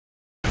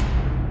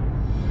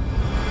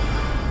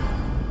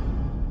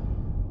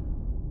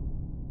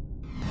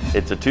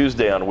It's a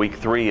Tuesday on week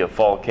 3 of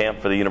fall camp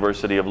for the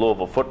University of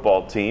Louisville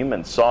football team,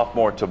 and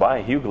sophomore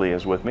Tobijah Hughley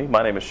is with me.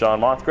 My name is Sean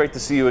Moth. Great to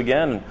see you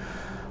again.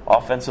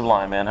 Offensive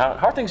line, man. How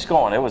are things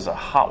going? It was a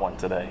hot one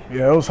today.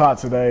 Yeah, it was hot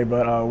today,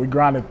 but we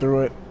grinded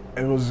through it.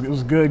 It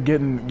was good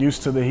getting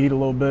used to the heat a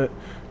little bit.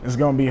 It's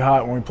going to be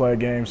hot when we play a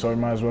game, so we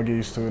might as well get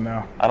used to it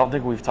now. I don't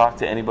think we've talked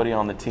to anybody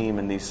on the team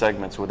in these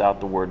segments without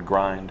the word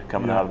grind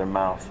coming out of their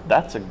mouth.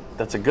 That's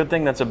a good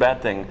thing, that's a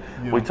bad thing.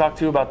 Yeah. We talked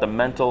to you about the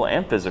mental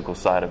and physical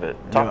side of it.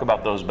 Talk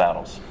about those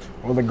battles.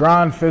 Well, the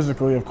grind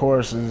physically, of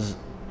course,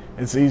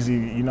 it's easy.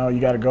 You know, you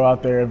got to go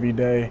out there every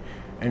day,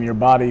 and your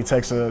body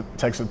takes a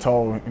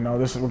toll. You know,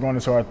 we're going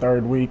into our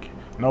 3rd week.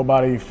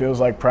 Nobody feels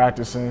like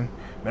practicing.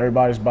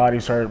 Everybody's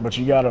body's hurt, but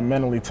you got to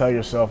mentally tell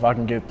yourself, I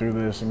can get through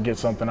this and get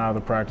something out of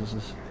the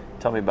practices.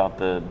 Tell me about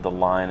the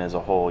line as a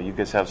whole. You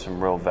guys have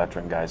some real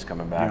veteran guys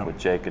coming back with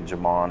Jake and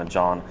Jamon and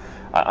John.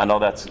 I know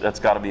that's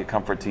got to be a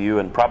comfort to you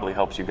and probably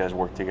helps you guys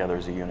work together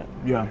as a unit.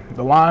 Yeah,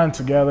 the line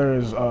together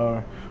is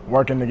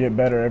working to get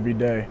better every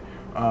day.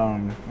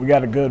 We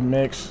got a good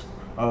mix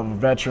of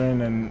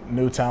veteran and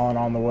new talent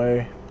on the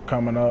way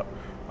coming up.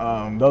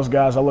 Those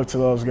guys, I look to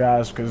those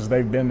guys because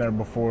they've been there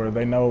before.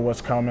 They know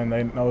what's coming.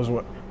 They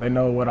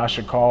know what I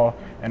should call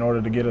in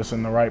order to get us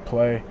in the right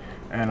play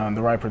and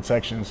the right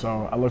protection.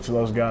 So I look to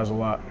those guys a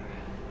lot.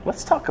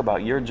 Let's talk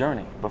about your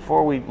journey.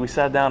 Before we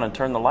sat down and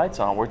turned the lights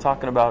on, we're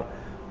talking about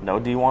no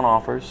D1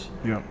 offers.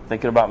 Yeah.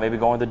 Thinking about maybe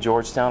going to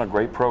Georgetown, a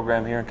great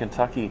program here in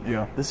Kentucky.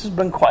 Yeah. This has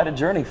been quite a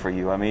journey for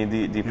you. I mean,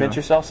 do you pinch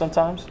yourself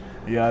sometimes?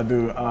 Yeah, I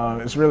do.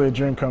 It's really a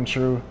dream come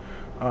true.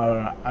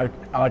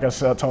 Like I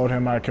said, I told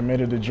him I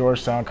committed to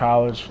Georgetown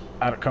College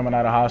coming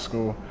out of high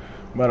school,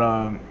 but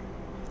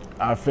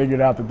I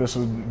figured out that this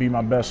would be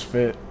my best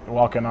fit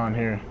walking on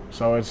here.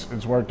 So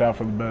it's worked out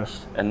for the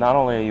best. And not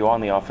only are you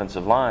on the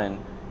offensive line,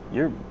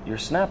 you're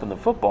snapping the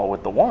football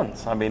with the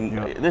ones. I mean,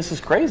 this is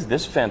crazy.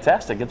 This is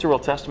fantastic. It's a real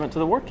testament to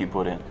the work you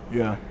put in.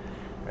 Yeah.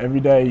 Every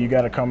day you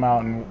got to come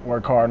out and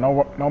work hard.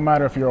 No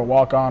matter if you're a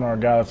walk-on or a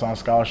guy that's on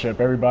scholarship,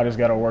 everybody's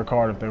got to work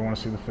hard if they want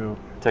to see the field.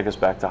 Take us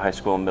back to high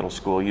school and middle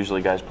school.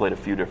 Usually guys played a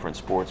few different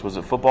sports. Was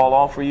it football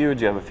all for you, or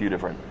did you have a few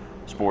different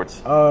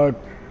sports?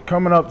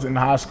 Coming up in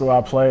high school,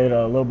 I played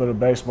a little bit of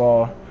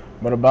baseball,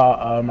 but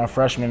about my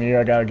freshman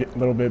year, I got to get a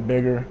little bit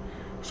bigger,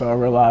 so I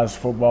realized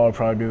football would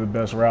probably be the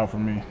best route for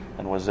me.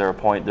 And was there a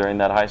point during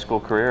that high school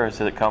career, or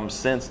has it come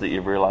since that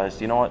you've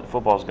realized, you know what,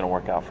 football's going to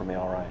work out for me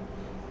all right?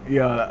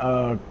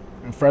 Yeah,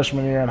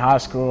 freshman year in high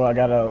school, I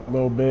got a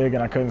little big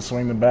and I couldn't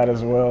swing the bat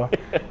as well.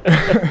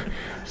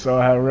 So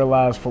I had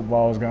realized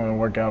football was going to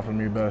work out for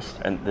me best.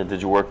 And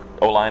did you work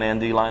O-line and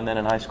D-line then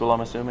in high school,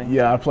 I'm assuming?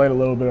 Yeah, I played a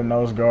little bit of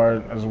nose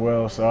guard as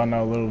well, so I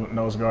know a little bit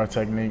nose guard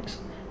techniques.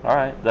 All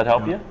right, that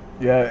help you?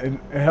 Yeah, it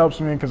helps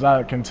me because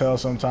I can tell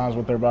sometimes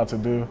what they're about to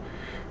do.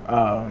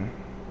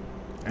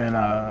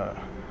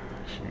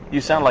 You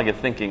sound like a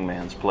thinking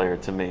man's player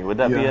to me. Would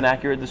that be an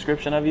accurate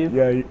description of you?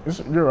 Yeah,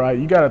 you're right.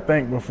 You got to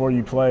think before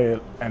you play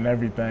it and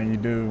everything you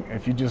do.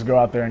 If you just go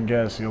out there and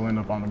guess, you'll end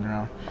up on the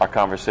ground. Our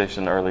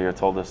conversation earlier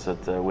told us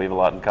that we have a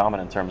lot in common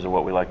in terms of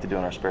what we like to do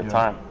in our spare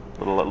time.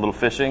 A little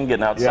fishing,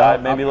 getting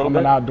outside, maybe a little bit?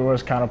 I'm an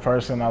outdoors kind of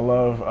person. I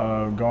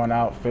love going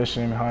out,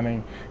 fishing,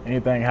 hunting,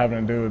 anything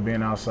having to do with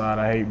being outside.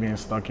 I hate being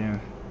stuck in.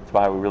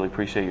 Tobijah, we really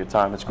appreciate your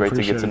time. It's great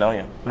to get to know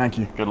you. Thank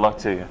you. Good luck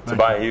to you.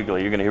 Tobijah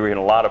Hughley, you're going to hear a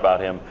lot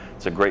about him.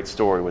 It's a great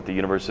story with the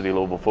University of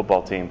Louisville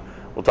football team.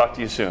 We'll talk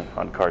to you soon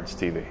on Cards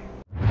TV.